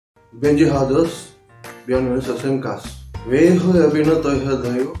Benjihados, bienvenidos a Siemcas. We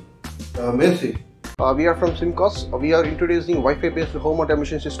are from Siemcas. We are introducing Wi-Fi based home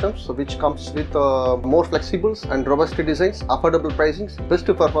automation systems which comes with more flexibles and robust designs, affordable pricings, best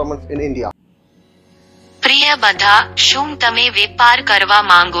performance in India. પ્રિય બધા, શું તમે વેપાર કરવા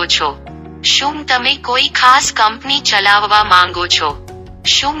માંગો છો? શું તમે કોઈ ખાસ કંપની ચલાવવા માંગો છો?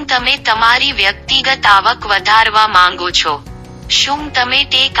 શું તમે તમારી વ્યક્તિગત આવક વધારવા માંગો છો? શું તમે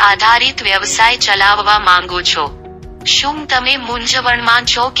ટેક આધારિત વ્યવસાય ચલાવવા માંગો છો? શું તમે મૂંઝવણમાં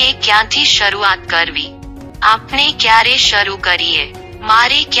છો કે ક્યાંથી શરૂઆત કરવી? આપણે ક્યારે શરૂ કરીએ?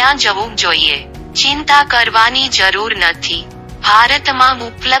 મારે ક્યાં જવું જોઈએ? ચિંતા કરવાની જરૂર નથી. ભારતમાં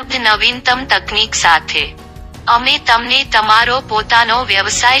ઉપલબ્ધ નવીનતમ તકનીક સાથે અમે તમને તમારો પોતાનો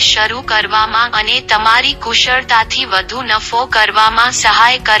વ્યવસાય શરૂ કરવામાં અને તમારી કુશળતાથી વધુ નફો કરવામાં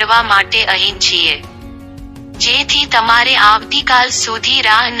સહાય કરવા માટે અહીં છીએ. જેથી તમારે આવતીકાલ સુધી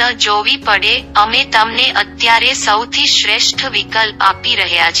રાહ ન જોવી પડે, અમે તમને અત્યારે સૌથી શ્રેષ્ઠ વિકલ્પ આપી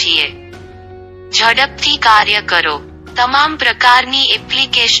રહ્યા છીએ. ઝડપથી કાર્ય કરો. તમામ પ્રકારની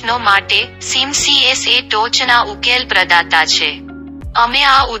એપ્લિકેશનો માટે Siemcas એ ટોચના ઉકેલ પ્રદાતા છે. અમે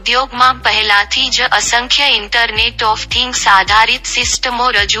આ ઉદ્યોગમાં પહેલાથી જ અસંખ્ય ઇન્ટરનેટ ઓફ થિંગ્સ આધારિત સિસ્ટમો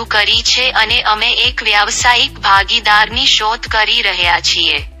રજૂ કરી છે અને અમે એક વ્યાવસાયિક ભાગીદારની શોધ કરી રહ્યા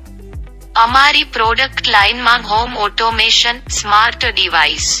છીએ. અમારી પ્રોડક્ટ લાઇનમાં home automation, smart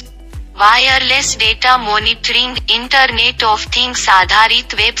device, wireless data monitoring, internet of things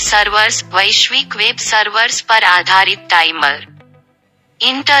આધારિત વેબ સર્વર્સ, વૈશ્વિક વેબ સર્વર્સ પર આધારિત ટાઈમર,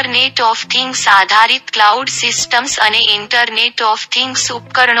 ઇન્ટરનેટ ઓફ થિંગ્સ આધારિત ક્લાઉડ સિસ્ટમ્સ અને ઇન્ટરનેટ ઓફ થિંગ્સ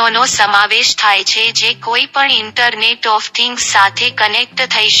ઉપકરણોનો સમાવેશ થાય છે જે કોઈ પણ ઇન્ટરનેટ ઓફ થિંગ્સ સાથે કનેક્ટ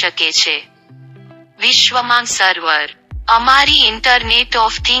થઈ શકે છે. વિશ્વમાં સર્વર. અમારી ઇન્ટરનેટ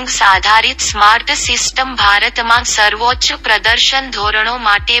ઓફ થિંગ્સ આધારિત સ્માર્ટ સિસ્ટમ ભારતમાં સર્વોચ્ચ પ્રદર્શન ધોરણો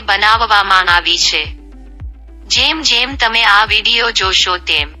માટે બનાવવામાં આવી છે. જેમ જેમ તમે આ વિડિયો જોશો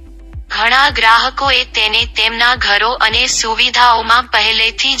તેમ ઘણા ગ્રાહકોએ તેને તેમના ઘરો અને સુવિધાઓમાં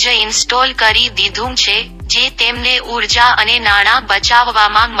પહેલેથી જ ઇન્સ્ટોલ કરી દીધું છે, જે તેમને ઊર્જા અને નાણાં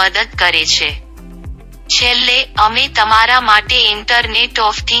બચાવવામાં મદદ કરે છે. છેલ્લે, અમે તમારા માટે ઇન્ટરનેટ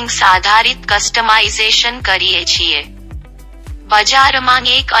ઓફ થિંગ્સ આધારિત કસ્ટમાઇઝેશન કરીએ છીએ. બજારમાં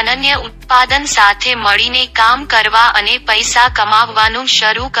એક અનન્ય ઉત્પાદન સાથે મળીને કામ કરવા અને પૈસા કમાવવાનું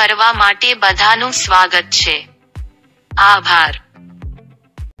શરૂ કરવા માટે બધાનું સ્વાગત છે. આભાર.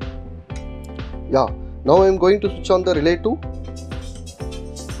 Yeah, now I am going to switch on the relay 2.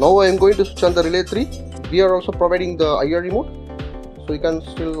 Now I am going to switch on the relay 3. We are also providing the IR remote, so you can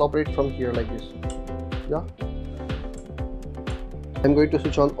still operate from here like this. Yeah, I am going to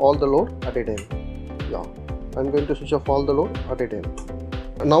switch on all the load at a time. Yeah, I am going to switch off all the load at a time.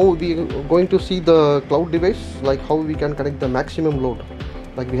 Now we are going to see the cloud device, like how we can connect the maximum load.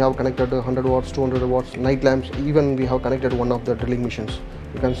 Like we have connected 100 watts, 200 watts, night lamps, even we have connected one of the drilling machines.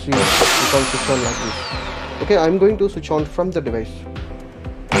 You can see you can switch on like this. Okay, I am going to switch on from the device.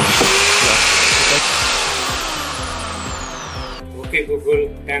 Okay Google,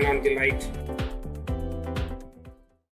 turn on the light.